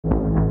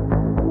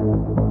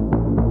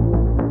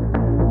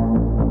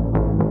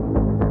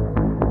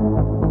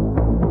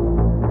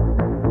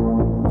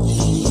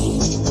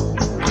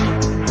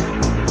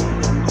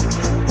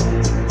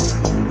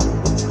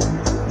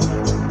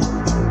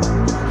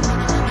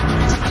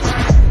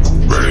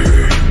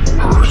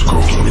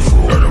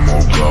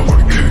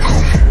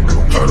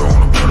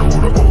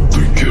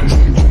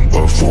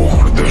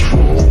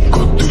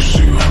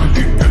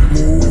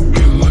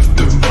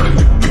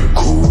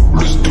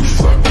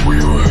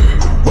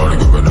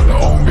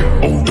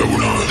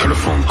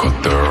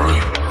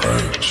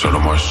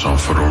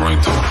for the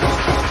ringtone.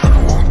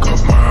 Everyone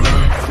cut my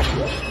leg.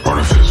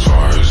 Running fist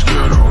fires,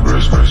 get no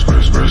rest.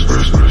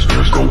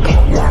 Go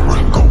pop one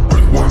ring, go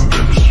break one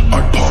bitch. I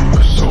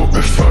promise, so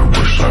if I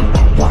wish I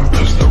put one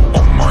pistol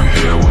on my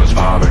head. Was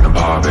popping and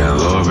popping,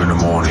 love in the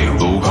morning.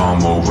 Blue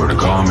come over to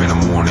come in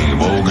the morning.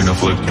 Vogue in the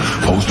flick,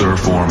 poster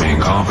forming.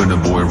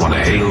 Confident boy run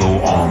a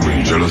halo on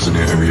me. Jealous in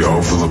the envy,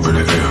 all fill up in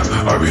the air.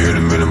 I be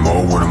hitting minute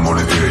more when I'm on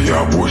the air.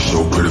 Yeah, boy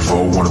so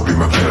pitiful, wanna be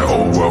my pet.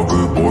 Oh well,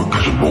 good boy,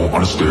 cause you're born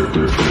on the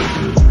stair.